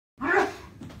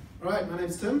Right, my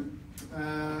name's Tim.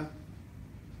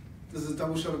 This is a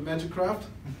double shot of Magicraft,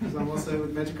 because I'm also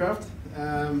with Magicraft.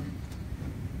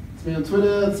 It's me on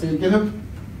Twitter, it's me on GitHub.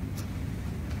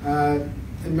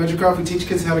 In Magicraft we teach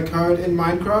kids how to code in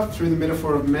Minecraft through the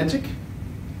metaphor of magic.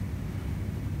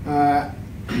 Our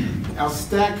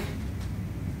stack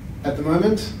at the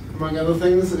moment, among other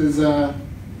things, is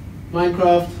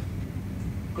Minecraft,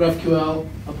 GraphQL,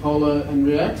 Apollo, and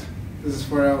React. This is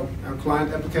for our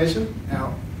client application,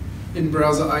 our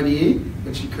in-browser IDE,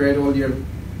 which you create all your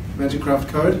Magicraft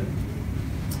code,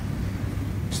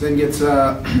 which then gets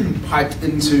piped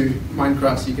into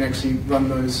Minecraft, so you can actually run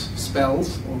those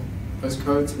spells or those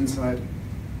codes inside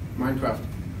Minecraft.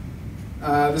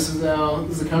 This is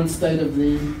the current state of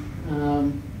the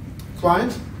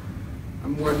client.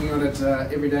 I'm working on it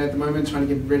every day at the moment, trying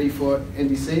to get ready for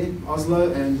NDC,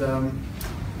 Oslo, and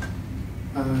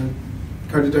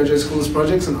Code to Dojo Schools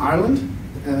projects in Ireland.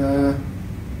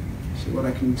 See what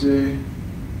I can do.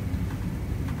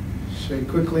 Show you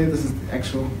quickly. This is the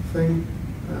actual thing.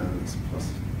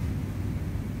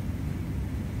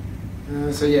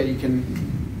 So yeah, you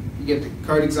get the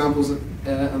code examples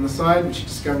on the side, which you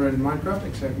discover in Minecraft.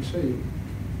 Actually, I can show you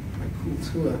my cool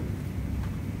tour.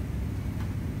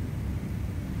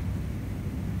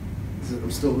 I'm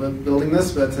still building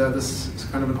this, but this is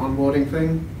kind of an onboarding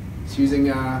thing. It's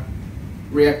using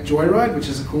React Joyride, which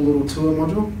is a cool little tour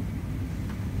module.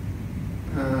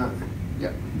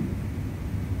 Yeah.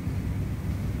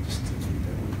 Just delete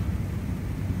that one.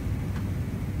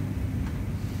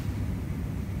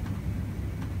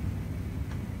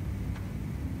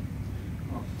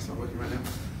 Oh, it's not working right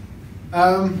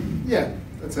now. Yeah,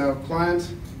 that's our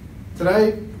client.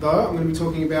 Today, though, I'm going to be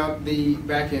talking about the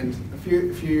backend. A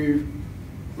few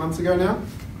months ago now,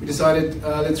 we decided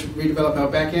let's redevelop our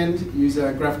backend, use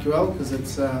GraphQL because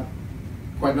it's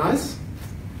quite nice.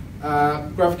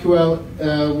 GraphQL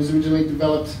was originally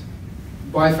developed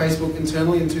by Facebook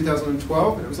internally in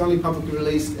 2012, and it was only publicly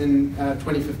released in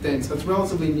 2015, so it's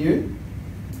relatively new.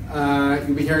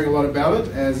 You'll be hearing a lot about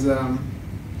it as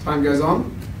time goes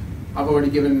on. I've already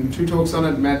given 2 talks on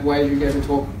it. Matt Wade, who gave a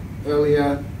talk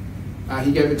earlier,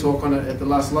 he gave a talk on it at the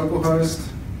last localhost.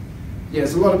 Yeah,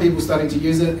 there's a lot of people starting to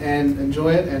use it and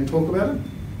enjoy it and talk about it.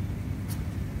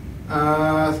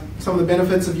 Some of the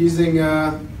benefits of using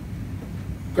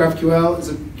GraphQL is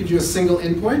it gives you a single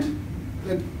endpoint.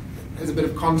 As a bit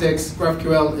of context,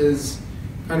 GraphQL is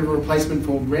kind of a replacement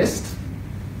for REST.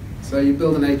 So you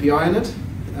build an API in it,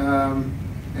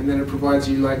 and then it provides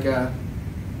you like a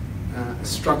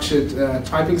structured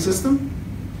typing system,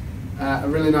 a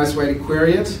really nice way to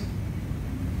query it,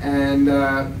 and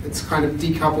it's kind of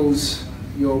decouples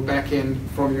your backend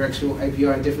from your actual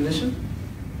API definition,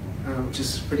 which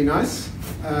is pretty nice.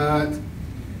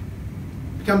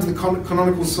 Becomes the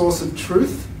canonical source of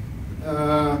truth.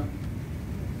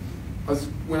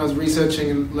 When I was researching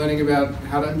and learning about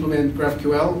how to implement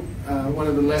GraphQL, one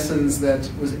of the lessons that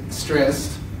was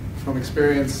stressed from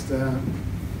experienced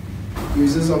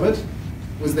users of it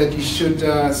was that you should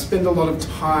spend a lot of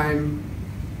time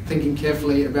thinking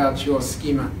carefully about your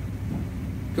schema.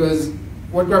 Because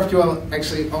what GraphQL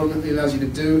actually ultimately allows you to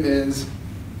do is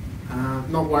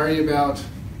not worry about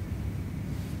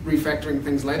refactoring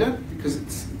things later because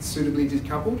it's suitably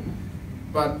decoupled.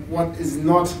 But what is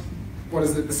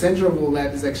at the center of all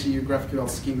that is actually your GraphQL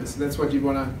schema. So that's what you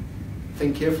want to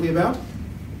think carefully about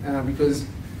because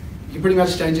you can pretty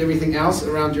much change everything else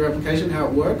around your application, how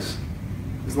it works.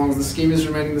 As long as the schema is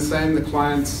remaining the same, the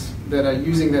clients that are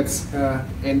using that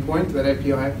endpoint, that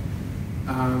API,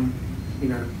 you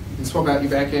can swap out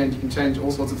your backend, you can change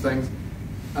all sorts of things,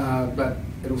 but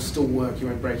it'll still work, you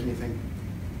won't break anything.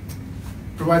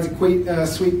 Provides a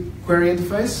sweet query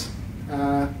interface,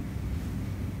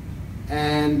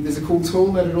 and there's a cool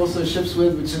tool that it also ships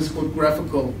with, which is called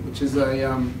Graphical, which is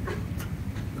a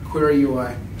query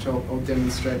UI, which I'll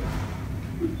demonstrate.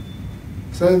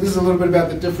 So this is a little bit about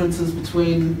the differences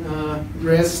between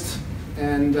REST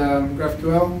and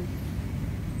GraphQL.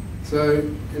 So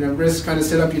REST kind of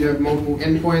set up, you'd have multiple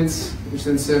endpoints, which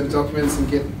then serve documents and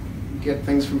get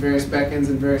things from various backends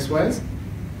in various ways.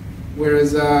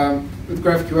 Whereas with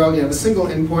GraphQL, you have a single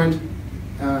endpoint,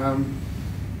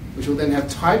 which will then have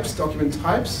types, document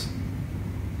types,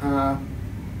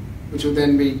 which will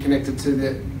then be connected to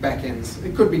the backends.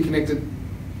 It could be connected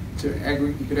to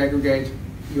you could aggregate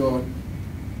your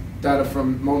data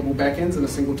from multiple backends in a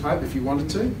single type if you wanted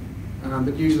to,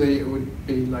 but usually it would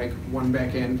be like one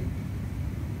backend.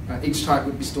 Each type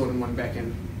would be stored in one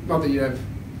backend. Not that you have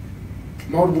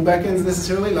multiple backends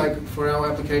necessarily, like for our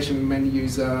application we mainly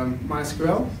use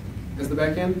MySQL as the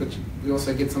backend, but we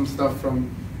also get some stuff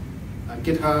from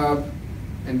GitHub,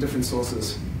 and different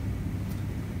sources.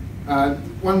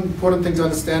 One important thing to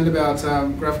understand about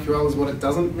GraphQL is what it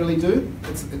doesn't really do.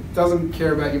 It doesn't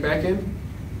care about your backend.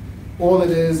 All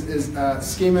it is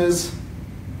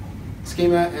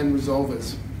schema and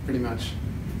resolvers, pretty much.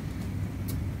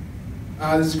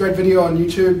 There's a great video on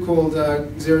YouTube called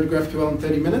 0 to GraphQL in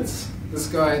 30 minutes. This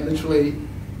guy literally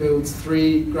builds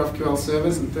 3 GraphQL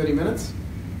servers in 30 minutes.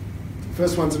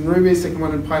 First one's in Ruby, second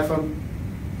one in Python,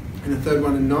 and the third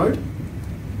one in Node.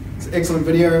 It's an excellent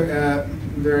video,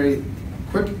 very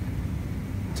quick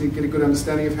to get a good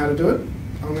understanding of how to do it.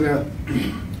 I'm going to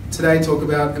today talk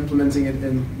about implementing it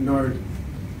in Node.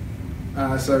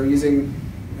 So using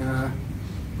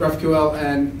GraphQL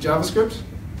and JavaScript.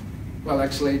 Well,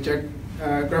 actually,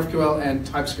 GraphQL and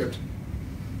TypeScript.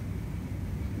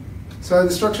 So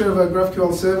the structure of a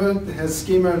GraphQL server has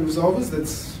schema and resolvers.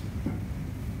 That's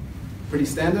pretty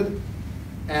standard.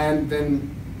 And then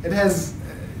it has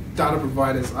data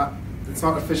providers. It's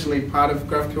not officially part of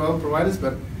GraphQL providers,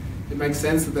 but it makes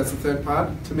sense that that's the third part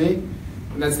to me.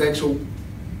 And that's the actual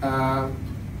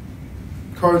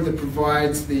code that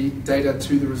provides the data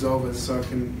to the resolvers so it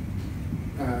can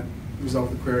resolve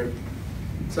the query.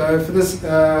 So for this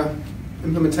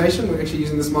implementation, we're actually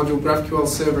using this module GraphQL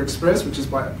Server Express, which is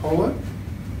by Apollo.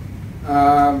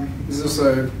 There's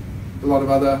also a lot of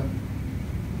other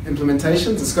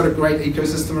implementations. It's got a great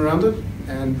ecosystem around it,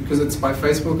 and because it's by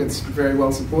Facebook, it's very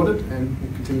well supported and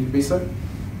will continue to be so.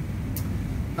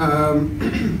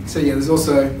 So yeah, there's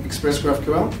also Express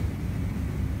GraphQL.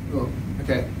 Oh,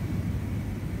 okay.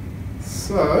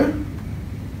 So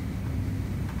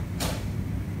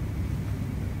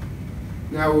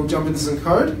now we'll jump into some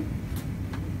code.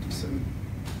 Do some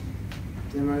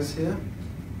demos here.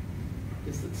 I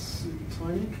guess that's super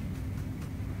tiny.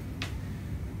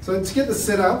 So to get this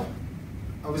set up,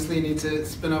 obviously you need to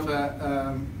spin up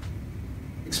a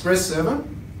Express server.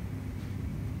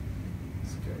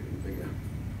 Let's go even bigger.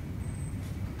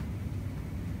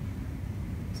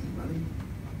 Is it running?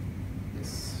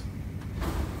 Yes.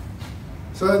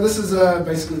 So this is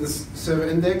basically the server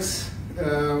index,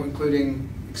 including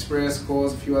Express,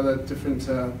 cores, a few other different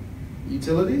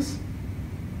utilities.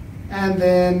 And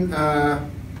then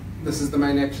this is the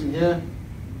main action here,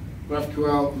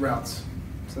 GraphQL routes.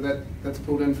 So that's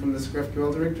pulled in from this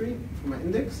GraphQL directory, from my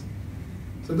index.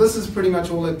 So this is pretty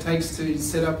much all it takes to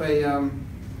set up a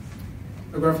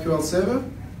GraphQL server.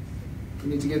 We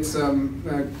need to get some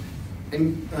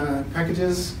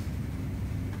packages,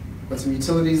 got some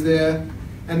utilities there,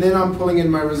 and then I'm pulling in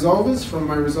my resolvers from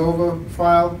my resolver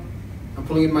file. I'm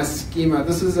pulling in my schema.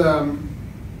 This is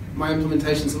my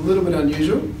implementation is a little bit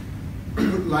unusual.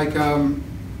 Like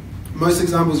most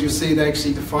examples you'll see, they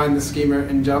actually define the schema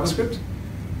in JavaScript.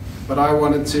 But I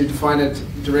wanted to define it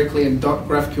directly in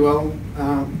 .graphql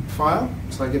file,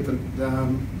 so I get the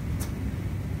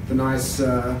nice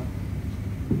code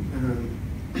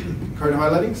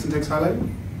highlighting, syntax highlighting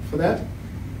for that.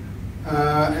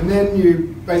 And then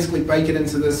you basically bake it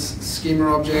into this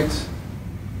schema object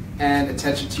and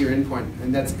attach it to your endpoint,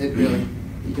 and that's it really.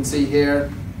 You can see here,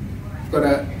 I've got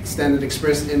a standard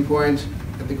Express endpoint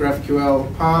at the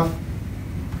GraphQL path,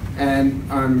 and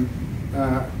I'm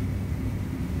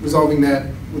resolving that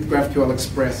with GraphQL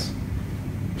Express,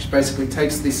 which basically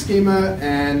takes the schema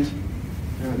and,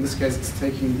 in this case, it's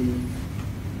taking the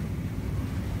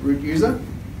root user.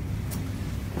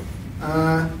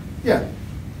 Yeah,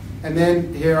 and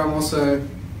then here I'm also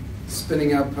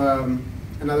spinning up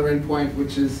another endpoint,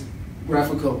 which is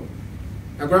Graphical.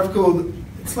 Now Graphical,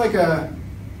 it's like a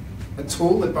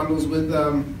tool that bundles with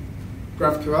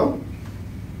GraphQL.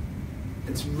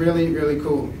 It's really, really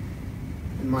cool,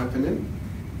 in my opinion.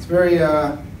 It's very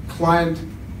client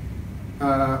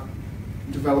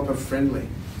developer friendly.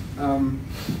 I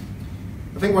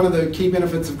think one of the key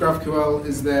benefits of GraphQL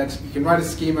is that you can write a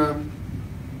schema,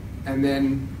 and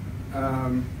then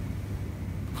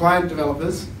client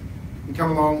developers can come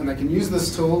along and they can use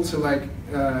this tool to like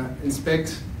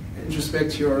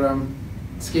introspect your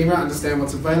schema, understand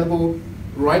what's available,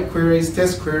 write queries,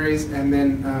 test queries, and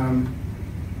then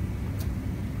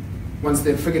once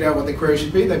they've figured out what the query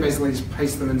should be, they basically just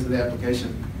paste them into the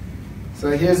application.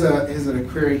 So here's a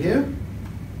query here,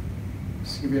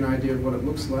 just to give you an idea of what it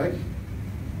looks like.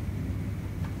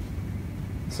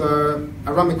 So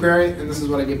I run the query, and this is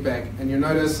what I get back. And you'll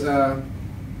notice the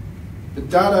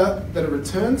data that it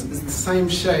returns is the same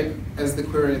shape as the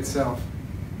query itself.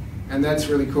 And that's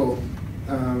really cool.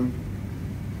 And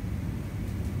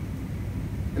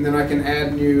then I can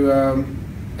add new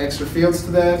extra fields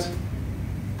to that,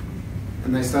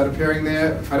 and they start appearing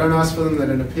there. If I don't ask for them, they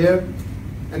don't appear.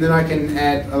 And then I can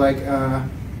add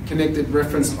connected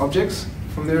reference objects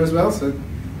from there as well. So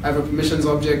I have a permissions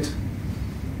object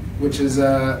which is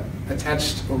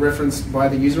attached or referenced by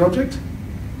the user object,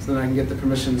 so then I can get the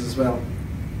permissions as well.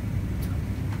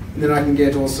 And then I can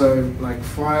get also like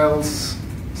files.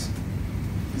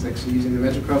 It's actually using the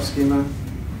MeasureCraft schema.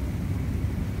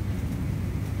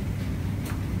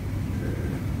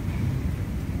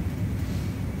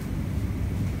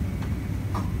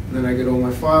 And then I get all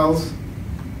my files.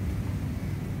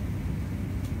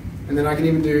 And then I can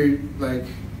even do like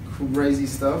crazy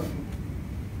stuff.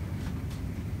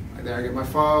 Like there I get my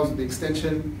files with the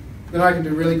extension. Then I can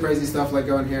do really crazy stuff like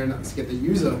go in here and get the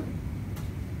user.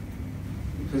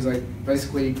 Because I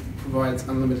basically provides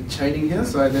unlimited chaining here,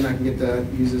 so then I can get the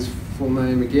user's full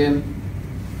name again.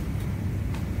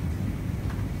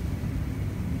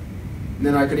 And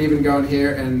then I could even go in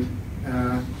here and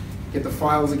get the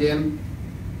files again,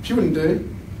 which you wouldn't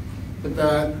do. But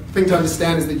the thing to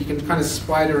understand is that you can kind of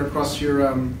spider across your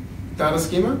data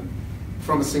schema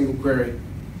from a single query,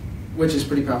 which is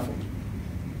pretty powerful.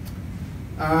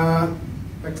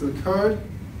 Back to the code.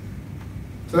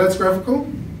 So that's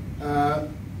graphical.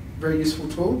 Very useful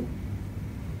tool.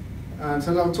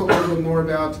 So now I'll talk a little bit more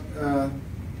about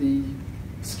the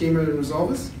schema and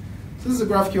resolvers. So this is a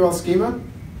GraphQL schema.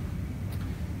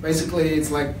 Basically, it's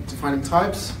like defining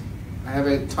types. I have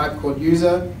a type called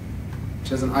user, which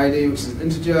has an ID, which is an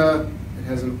integer. It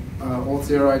has an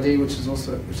auth0 ID, which is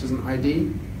an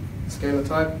ID, scalar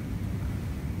type.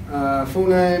 Full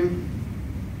name,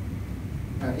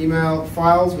 email,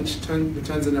 files, which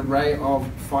returns an array of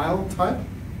file type,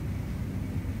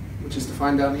 which is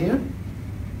defined down here.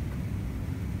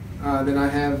 Then I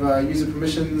have user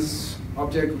permissions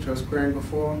object, which I was querying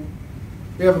before.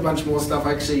 We have a bunch more stuff.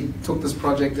 I actually took this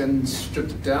project and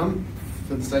stripped it down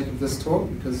for the sake of this talk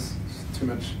because it's too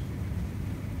much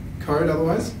code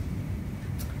otherwise.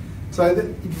 So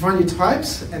you define your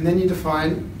types, and then you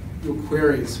define your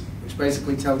queries, which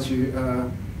basically tells you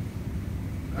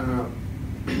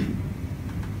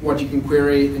what you can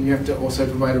query, and you have to also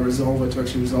provide a resolver to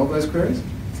actually resolve those queries.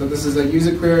 So this is a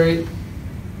user query.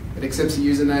 It accepts a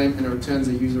username and it returns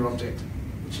a user object,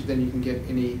 which then you can get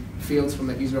any fields from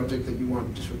that user object that you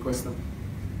want, just request them.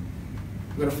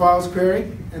 You've got a files query,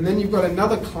 and then you've got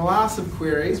another class of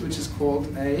queries which is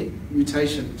called a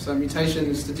mutation. So mutation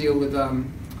is to deal with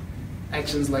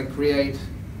actions like create,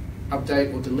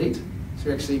 update, or delete. So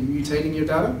you're actually mutating your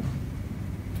data.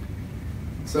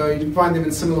 So you define them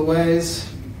in similar ways.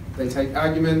 They take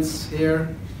arguments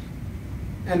here,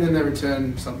 and then they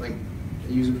return something,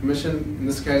 a user permission. In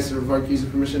this case, a revoke user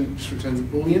permission just returns a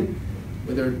Boolean,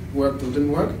 whether it worked or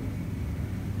didn't work.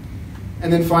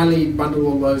 And then finally, you bundle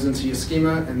all those into your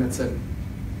schema, and that's it.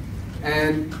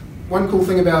 And one cool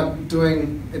thing about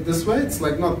doing it this way, it's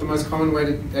like not the most common way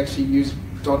to actually use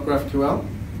 .graphql,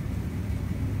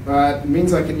 but it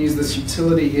means I can use this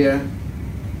utility here.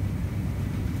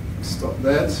 Stop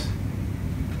that.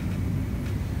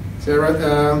 So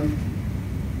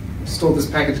I stored this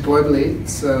package globally.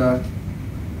 It's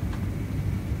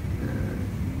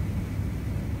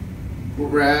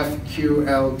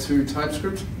GraphQL to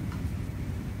TypeScript,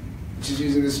 which is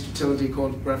using this utility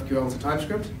called GraphQL to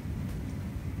TypeScript,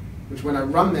 which when I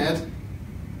run that,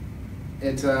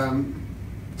 it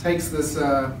takes this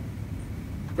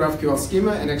GraphQL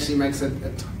schema and actually makes it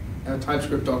a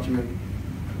TypeScript document,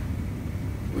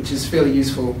 which is fairly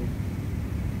useful.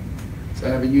 So I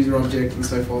have a user object and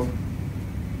so forth,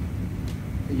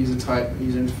 a user type,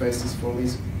 user interfaces for all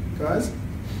these guys,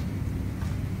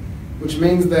 which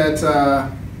means that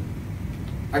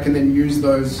I can then use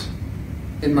those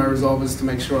in my resolvers to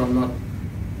make sure I'm not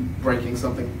breaking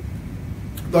something.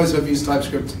 Those who have used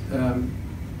TypeScript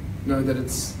know that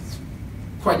it's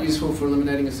quite useful for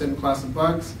eliminating a certain class of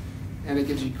bugs, and it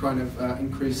gives you kind of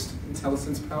increased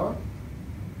intelligence power.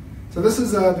 So this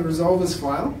is the resolvers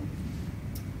file.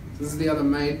 So this is the other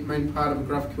main part of a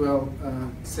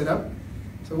GraphQL setup.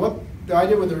 So what the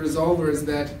idea with the resolver is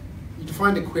that you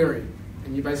define a query,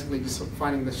 and you're basically just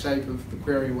finding the shape of the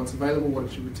query, what's available, what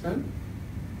it should return.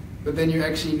 But then you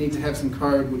actually need to have some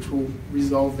code which will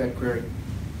resolve that query.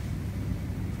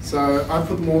 So I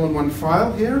put them all in one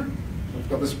file here. I've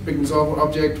got this big resolver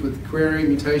object with query,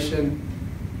 mutation.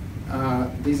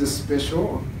 These are special.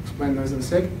 I'll explain those in a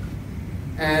sec.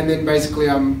 And then basically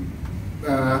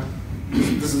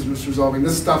this is just resolving.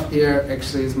 This stuff here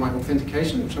actually is my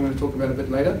authentication, which I'm going to talk about a bit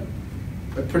later.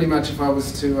 But pretty much if I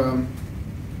was to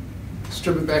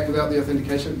strip it back without the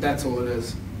authentication, that's all it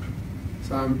is.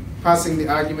 So I'm passing the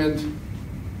argument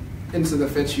into the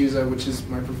fetch user, which is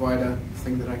my provider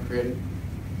thing that I created.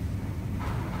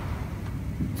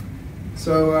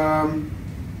 So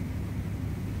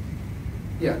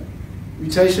yeah,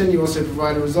 mutation, you also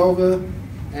provide a resolver.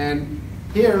 And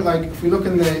here, like if we look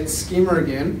in the schema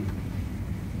again,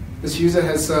 this user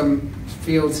has some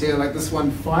fields here, like this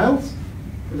one, files.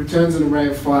 It returns an array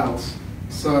of files.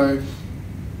 So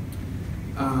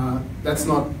that's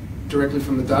not directly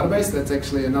from the database, that's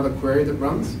actually another query that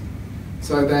runs.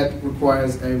 So that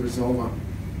requires a resolver.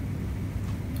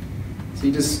 So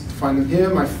you just find them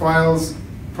here. My files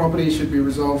property should be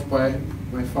resolved by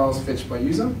my files fetched by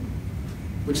user,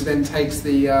 which then takes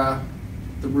the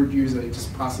root user, it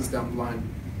just passes down the line.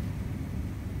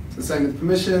 So same with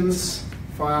permissions,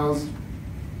 files,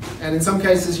 and in some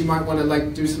cases you might want to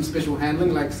like do some special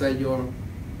handling, like say you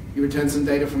return some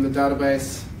data from the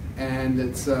database and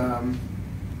it's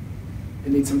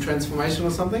it needs some transformation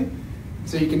or something.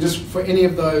 So you can just, for any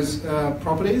of those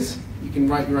properties, you can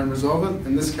write your own resolver.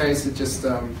 In this case, it just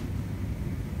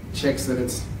checks that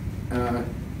it's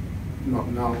not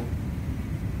null.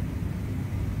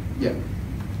 Yeah.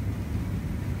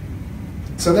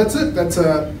 So that's it. That's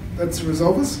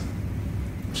resolvers,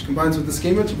 which combines with the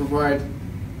schema to provide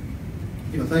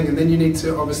your thing. And then you need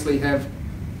to obviously have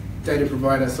data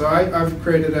provider. So I've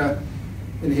created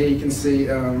in here you can see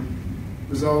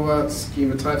resolver,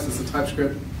 schema types, that's the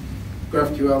TypeScript,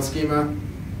 GraphQL schema,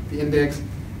 the index,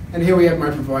 and here we have my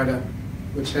provider,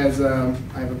 which has, I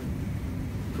have a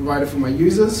provider for my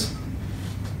users,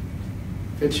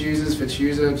 fetch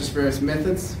user, just various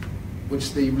methods,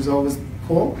 which the resolvers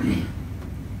call,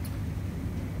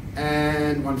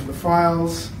 and one for the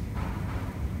files,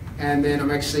 and then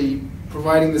I'm actually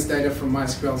providing this data from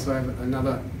MySQL, so I have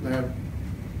another layer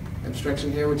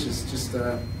abstraction here, which is just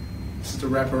a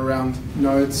wrapper around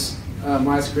Node's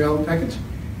MySQL package,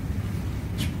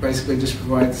 which basically just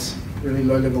provides really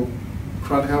low-level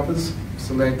CRUD helpers,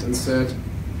 select, insert,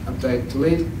 update,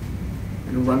 delete,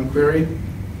 and a run query.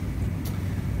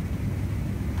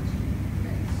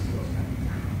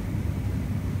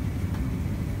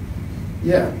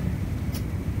 Yeah.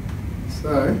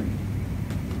 So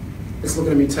let's look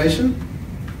at a mutation.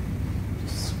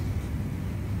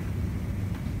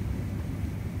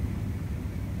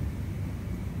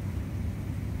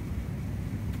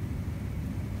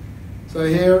 So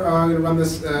here I'm going to run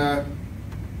this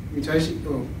mutation.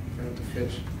 Oh, I have to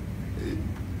fetch.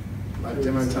 Like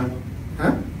demo time.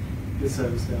 Huh? The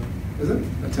service down. Is it?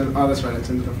 Oh, that's right. I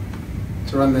turned it off.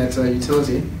 To run that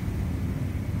utility.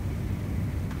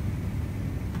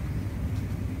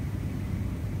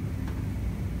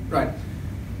 Right.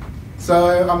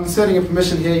 So I'm inserting a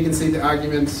permission here. You can see the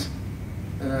argument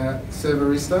server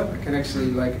restart. I can actually,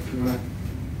 like, if you want to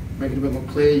make it a bit more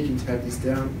clear, you can tab this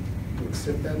down and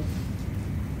accept that.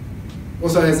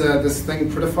 Also has this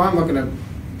thing prettify. I'm not going to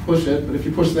push it, but if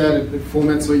you push that, it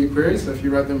formats all your queries. So if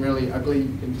you write them really ugly,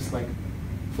 you can just like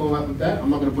format with that. I'm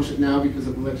not going to push it now because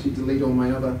it will actually delete all my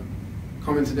other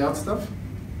commented out stuff.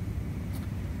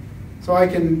 So I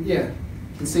can, yeah,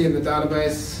 you can see in the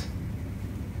database,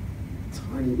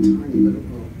 tiny little,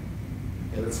 oh,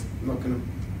 yeah, that's not going to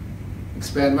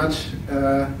expand much.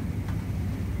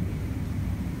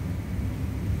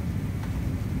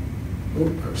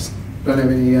 Oops. Don't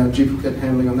have any duplicate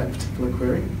handling on that particular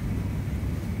query.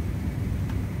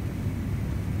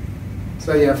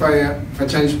 So yeah, if I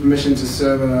change permission to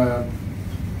server,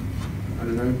 I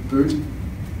don't know, boot,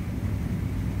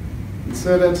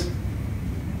 insert it,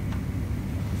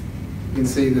 you can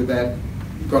see that that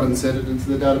got inserted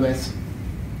into the database.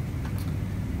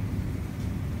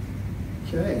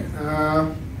 Okay,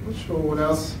 not sure what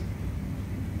else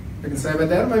I can say about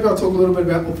that. Maybe I'll talk a little bit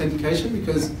about authentication,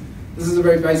 because this is a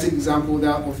very basic example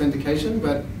without authentication,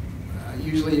 but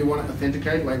usually you want to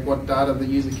authenticate like what data the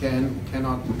user can or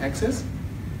cannot access.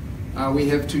 We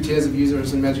have two tiers of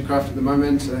users in Magicraft at the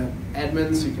moment,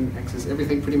 admins who can access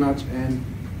everything pretty much, and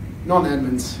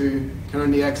non-admins who can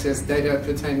only access data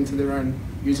pertaining to their own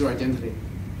user identity.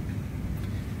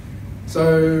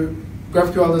 So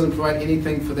GraphQL doesn't provide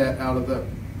anything for that out of the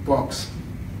box.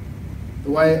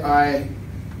 The way I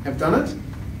have done it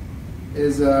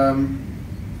is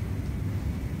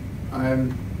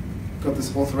I've got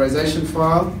this authorization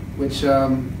file which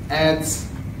adds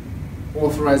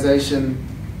authorization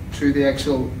to the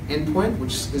actual endpoint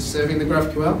which is serving the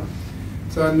GraphQL.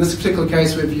 So in this particular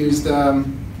case we've used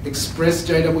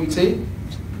ExpressJS,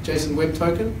 JSON Web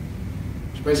Token,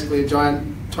 which is basically a giant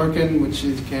token which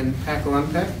you can pack or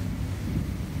unpack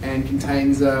and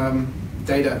contains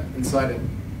data inside it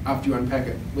after you unpack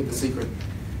it with the secret.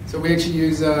 So we actually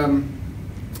use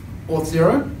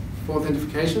Auth0 for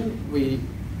authentication. We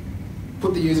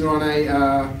put the user on a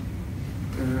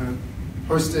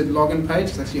hosted login page.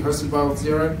 It's actually hosted by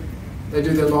Auth0. They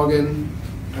do their login.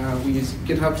 We use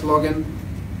GitHub to login,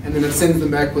 and then it sends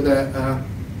them back with a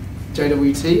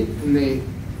JWT in the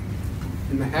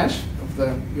in the hash of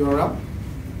the URL.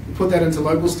 We put that into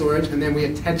local storage, and then we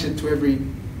attach it to every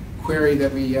query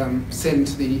that we send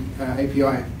to the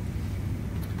API.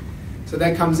 So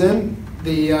that comes in.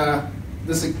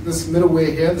 This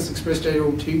middleware here, this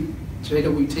ExpressJWT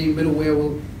middleware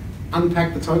will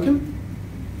unpack the token.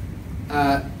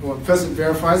 Well, first it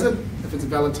verifies it, if it's a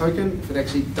valid token, if it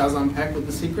actually does unpack with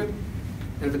the secret.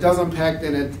 And if it does unpack,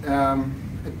 then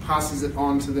it passes it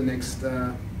on to the next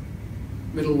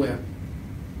middleware.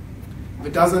 If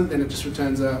it doesn't, then it just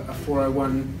returns a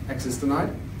 401 access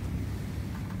denied.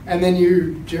 And then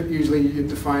you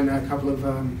define a couple of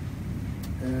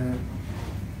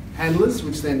handlers,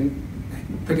 which then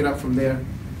pick it up from there.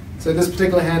 So this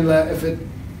particular handler, if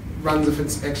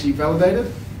it's actually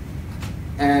validated,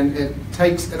 and it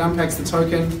unpacks the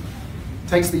token,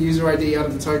 takes the user ID out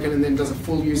of the token, and then does a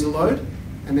full user load,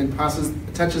 and then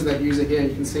attaches that user here,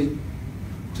 you can see,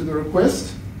 to the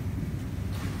request,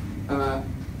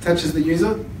 attaches the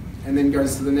user, and then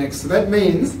goes to the next. So that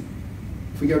means,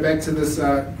 if we go back to this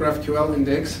GraphQL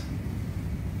index,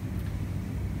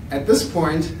 at this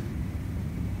point,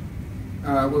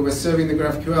 where we're serving the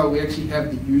GraphQL, we actually have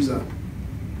the user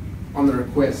on the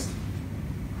request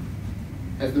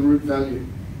as the root value.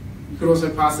 You could also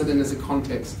pass it in as a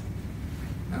context.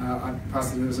 I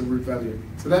pass it in as a root value.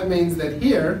 So that means that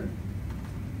here,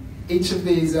 each of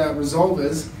these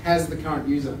resolvers has the current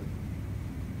user,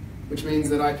 which means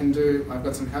that I've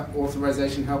got some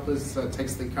authorization helpers, so it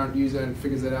takes the current user and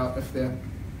figures it out if the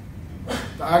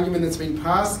argument that's been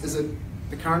passed, is it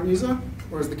the current user,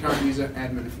 or is the current user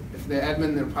admin? If they're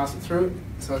admin, they'll pass it through.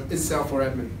 So is self or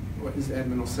admin, or is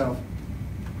admin or self?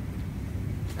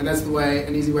 And that's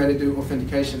an easy way to do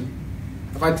authentication.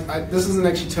 This isn't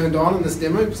actually turned on in this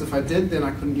demo, because if I did, then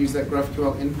I couldn't use that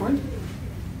GraphQL endpoint,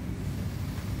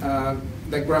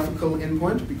 that graphical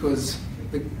endpoint, because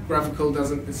the graphical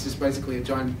it's just basically a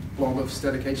giant blob of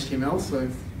static HTML, so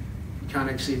you can't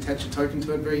actually attach a token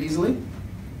to it very easily.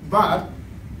 But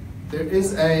there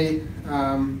is a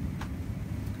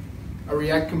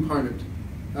React component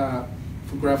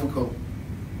for graphical,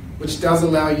 which does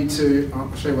allow you to,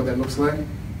 I'll show you what that looks like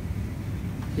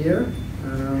here.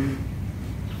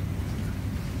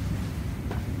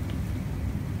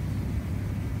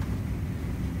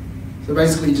 So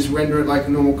basically you just render it like a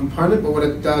normal component, but what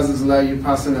it does is allow you to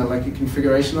pass in a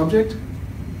configuration object.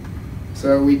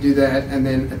 So we do that and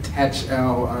then attach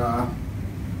our,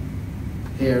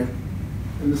 here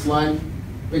in this line,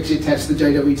 we actually attach the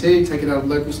JWT, take it out of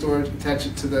local storage, attach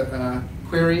it to the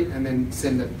query, and then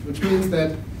send it. Which means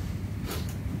that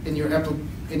in your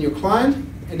client,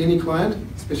 in any client,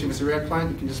 especially if it's a React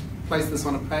client, you can just place this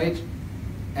on a page,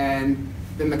 and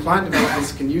then the client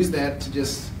developers can use that to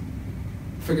just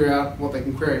figure out what they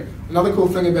can query. Another cool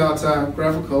thing about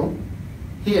graphical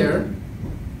here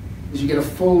is you get a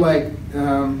full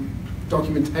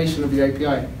documentation of the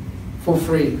API for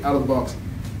free out of the box.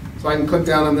 So I can click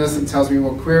down on this, and it tells me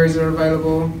what queries are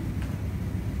available.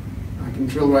 I can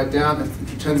drill right down. It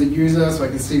returns a user, so I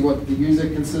can see what the user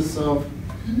consists of.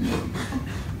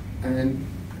 And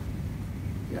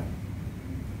yeah,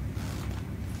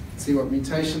 see what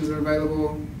mutations are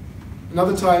available.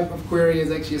 Another type of query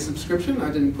is actually a subscription. I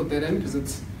didn't put that in because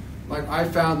it's I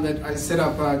found that I set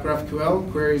up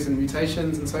GraphQL queries and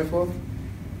mutations and so forth,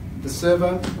 the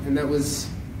server, and that was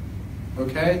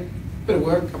okay. Bit of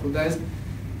work, a couple of days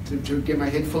to get my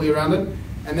head fully around it.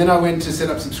 And then I went to set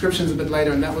up subscriptions a bit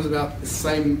later, and that was about the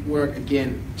same work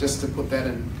again, just to put that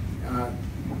in.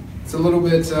 It's a little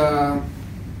bit,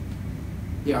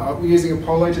 yeah, we're using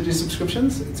Apollo to do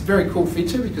subscriptions. It's a very cool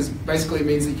feature because basically it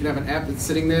means that you can have an app that's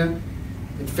sitting there.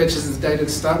 It fetches its data to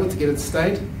start with to get its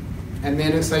state. And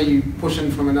then say you push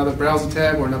in from another browser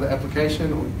tab or another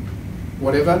application or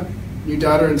whatever, new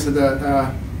data into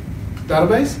the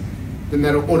database, then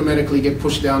that'll automatically get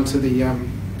pushed down to the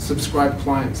subscribed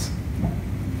clients.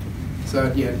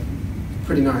 So yeah,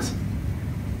 pretty nice.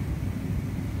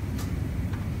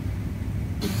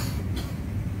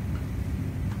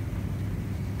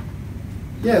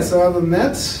 Yeah, so other than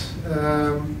that,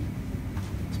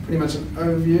 it's pretty much an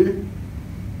overview.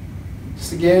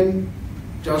 Just again,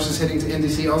 Josh is heading to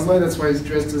NDC Oslo, that's why he's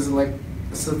dressed as like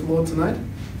a Sith Lord tonight.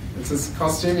 It's his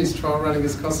costume, he's trial running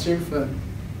his costume for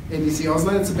NDC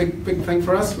Oslo. It's a big thing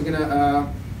for us. We're going to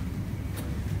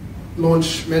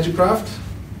launch Magicraft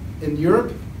in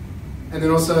Europe, and then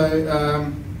also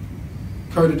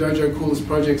Code a Dojo Coolest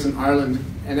Projects in Ireland.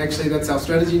 And actually that's our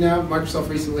strategy now. Microsoft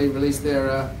recently released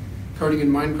their Coding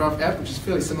in Minecraft app, which is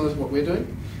fairly similar to what we're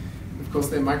doing. Of course,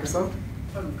 they're Microsoft.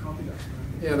 Copied us,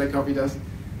 right? Yeah, they copied us.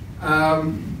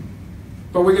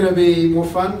 But we're going to be more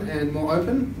fun and more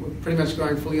open. We're pretty much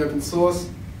going fully open source.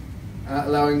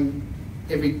 allowing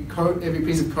every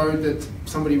piece of code that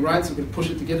somebody writes, we can push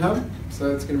it to GitHub,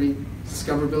 so it's going to be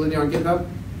discoverability on GitHub.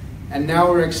 And now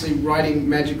we're actually writing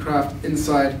MagicCraft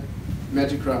inside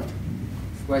MagicCraft.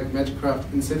 It's like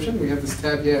MagicCraft Inception. We have this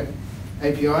tab here,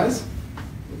 APIs.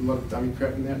 With a lot of dummy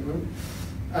crap in there at the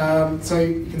moment. So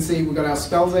you can see we've got our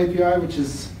spells API, which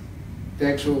is the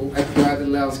actual API that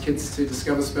allows kids to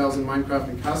discover spells in Minecraft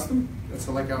and cast them. That's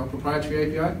like our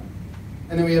proprietary API.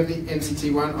 And then we have the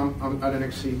MCT one. I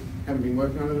haven't been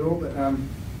working on it at all, but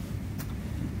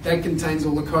that contains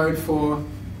all the code for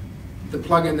the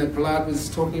plugin that Prahlad was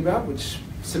talking about, which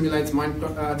simulates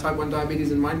type 1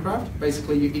 diabetes in Minecraft.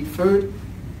 Basically, you eat food,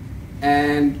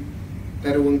 and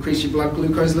that will increase your blood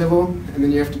glucose level, and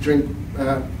then you have to drink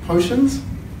potions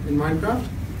in Minecraft,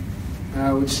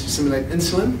 which simulate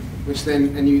insulin,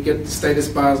 and you get status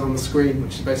bars on the screen,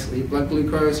 which is basically your blood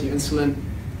glucose, your insulin,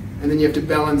 and then you have to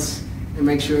balance and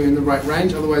make sure you're in the right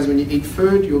range. Otherwise, when you eat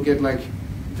food, you'll get like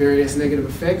various negative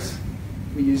effects.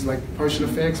 We use like potion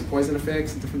effects, poison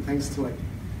effects, and different things to like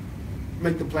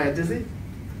make the player dizzy,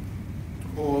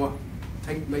 or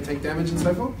may take damage and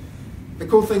so forth. The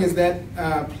cool thing is that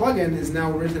plugin is now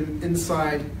written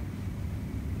inside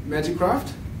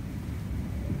MagicCraft,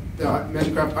 the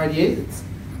MagicCraft IDE. It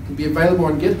can be available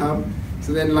on GitHub,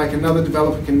 so then like another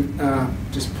developer can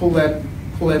just pull that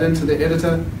into the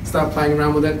editor, start playing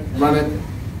around with it, run it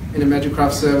in a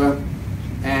MagicCraft server,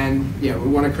 and yeah, we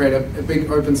want to create a big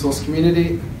open source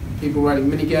community, people writing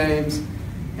mini games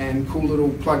and cool little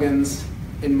plugins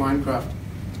in Minecraft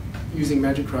using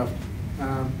MagicCraft.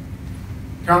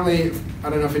 Currently, I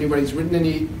don't know if anybody's written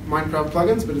any Minecraft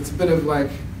plugins, but it's a bit of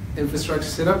like infrastructure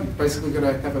setup. You've basically got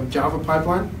to have a Java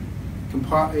pipeline,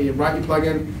 you write your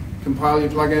plugin, compile your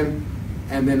plugin,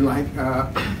 and then like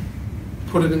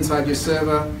put it inside your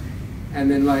server,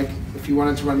 and then like if you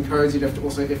wanted to run codes, you'd have to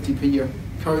also FTP your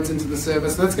codes into the server.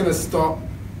 So that's going to stop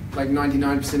like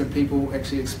 99% of people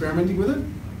actually experimenting with it,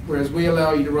 whereas we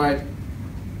allow you to write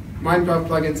Minecraft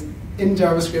plugins in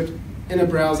JavaScript, in a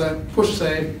browser, push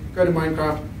save, go to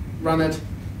Minecraft, run it,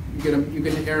 you get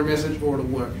an error message, or it'll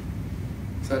work.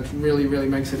 So it really, really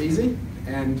makes it easy,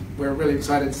 and we're really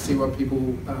excited to see what people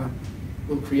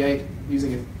will create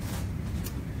using it.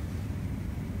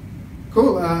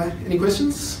 Cool. Any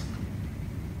questions?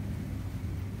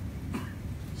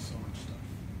 So much stuff.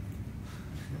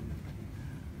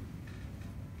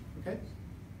 Okay.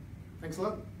 Thanks a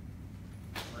lot.